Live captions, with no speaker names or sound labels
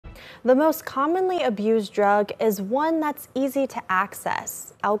The most commonly abused drug is one that's easy to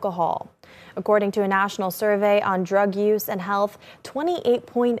access: alcohol. According to a national survey on drug use and health,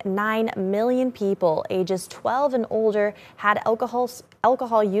 28.9 million people ages 12 and older had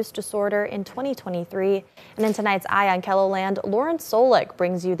alcohol use disorder in 2023. And in tonight's Eye on KELOLAND, Lauren Solich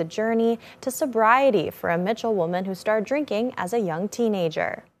brings you the journey to sobriety for a Mitchell woman who started drinking as a young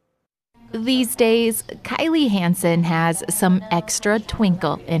teenager. These days, Kylie Hansen has some extra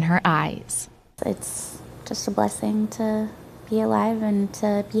twinkle in her eyes. It's just a blessing to be alive and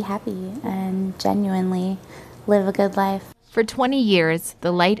to be happy and genuinely live a good life. For 20 years,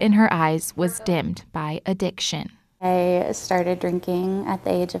 the light in her eyes was dimmed by addiction. I started drinking at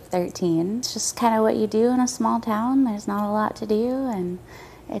the age of 13. It's just kind of what you do in a small town. There's not a lot to do, and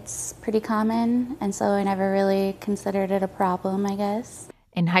it's pretty common, and so I never really considered it a problem, I guess.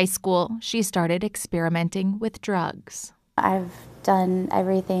 In high school, she started experimenting with drugs. I've done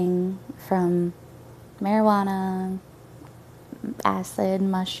everything from marijuana, acid,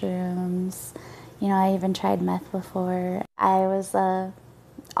 mushrooms. I even tried meth before. I was a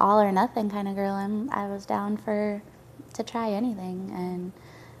all or nothing kind of girl. I was down to try anything, and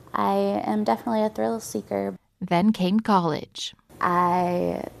I am definitely a thrill seeker. Then came college.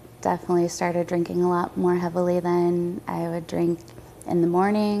 I definitely started drinking a lot more heavily then. I would drink in the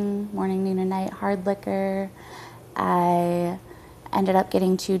morning, noon, and night, hard liquor. I ended up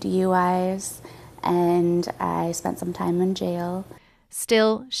getting 2 DUIs, and I spent some time in jail.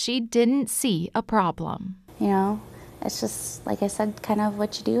 Still, she didn't see a problem. It's just, like I said, kind of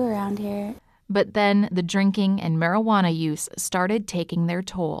what you do around here. But then the drinking and marijuana use started taking their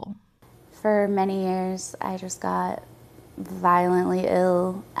toll. For many years, I just got violently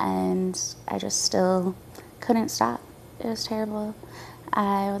ill, and I just still couldn't stop. It was terrible.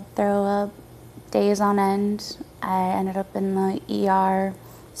 I would throw up days on end. I ended up in the ER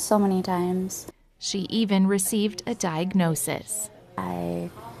so many times. She even received a diagnosis.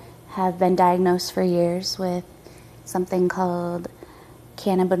 I have been diagnosed for years with something called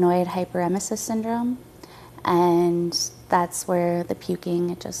cannabinoid hyperemesis syndrome, and that's where the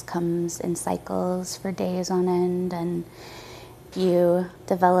puking, it just comes in cycles for days on end, and you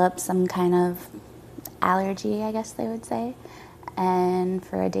develop some kind of allergy, I guess they would say. And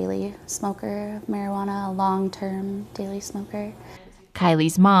for a daily smoker of marijuana, a long-term daily smoker.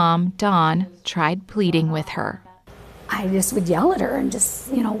 Kylie's mom, Dawn, tried pleading with her. I just would yell at her and just,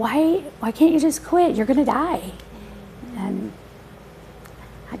 why can't you just quit? You're gonna die. And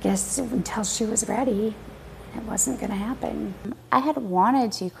I guess until she was ready, it wasn't gonna happen. I had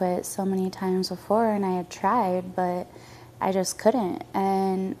wanted to quit so many times before, and I had tried, but I just couldn't.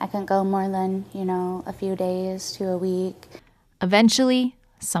 And I couldn't go more than, a few days to a week. Eventually,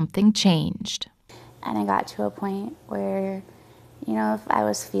 something changed. And I got to a point where, if I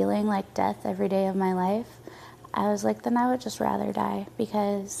was feeling like death every day of my life, I was like, then I would just rather die,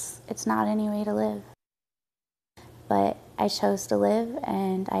 because it's not any way to live. But I chose to live,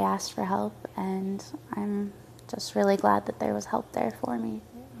 and I asked for help, and I'm just really glad that there was help there for me.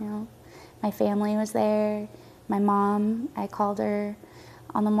 My family was there. My mom, I called her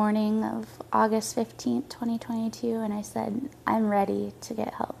on the morning of August 15th, 2022, and I said, I'm ready to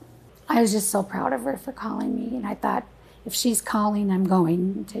get help. I was just so proud of her for calling me, and I thought, if she's calling, I'm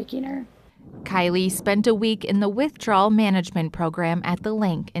going and taking her. Kylie spent a week in the withdrawal management program at The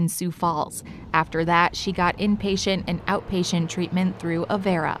Link in Sioux Falls. After that, she got inpatient and outpatient treatment through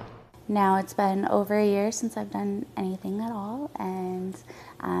Avera. Now it's been over a year since I've done anything at all, and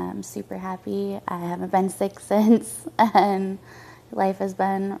I'm super happy. I haven't been sick since, and life has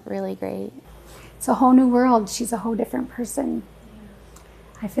been really great. It's a whole new world. She's a whole different person.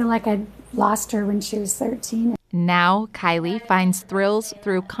 I feel like I lost her when she was 13. Now, Kylie finds thrills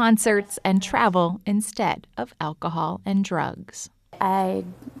through concerts and travel instead of alcohol and drugs. I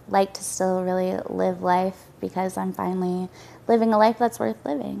like to still really live life, because I'm finally living a life that's worth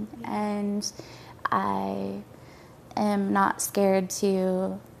living. And I am not scared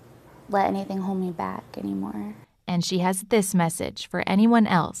to let anything hold me back anymore. And she has this message for anyone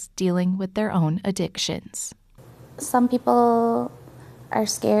else dealing with their own addictions. Some people are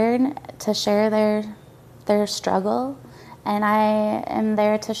scared to share their struggle, and I am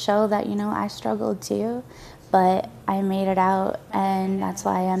there to show that, I struggled too, but I made it out, and that's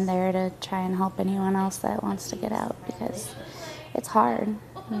why I'm there to try and help anyone else that wants to get out, because it's hard,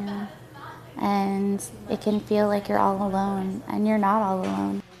 and it can feel like you're all alone, and you're not all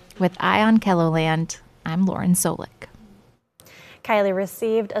alone. With Eye on KELOLAND, I'm Lauren Solich. Kylie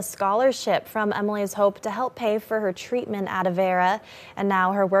received a scholarship from Emily's Hope to help pay for her treatment at Avera, and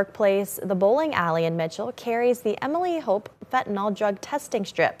now her workplace, the bowling alley in Mitchell, carries the Emily Hope fentanyl drug testing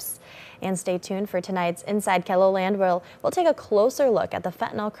strips. And stay tuned for tonight's Inside KELOLAND, where we'll take a closer look at the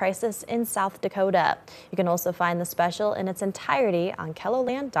fentanyl crisis in South Dakota. You can also find the special in its entirety on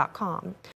KELOLAND.com.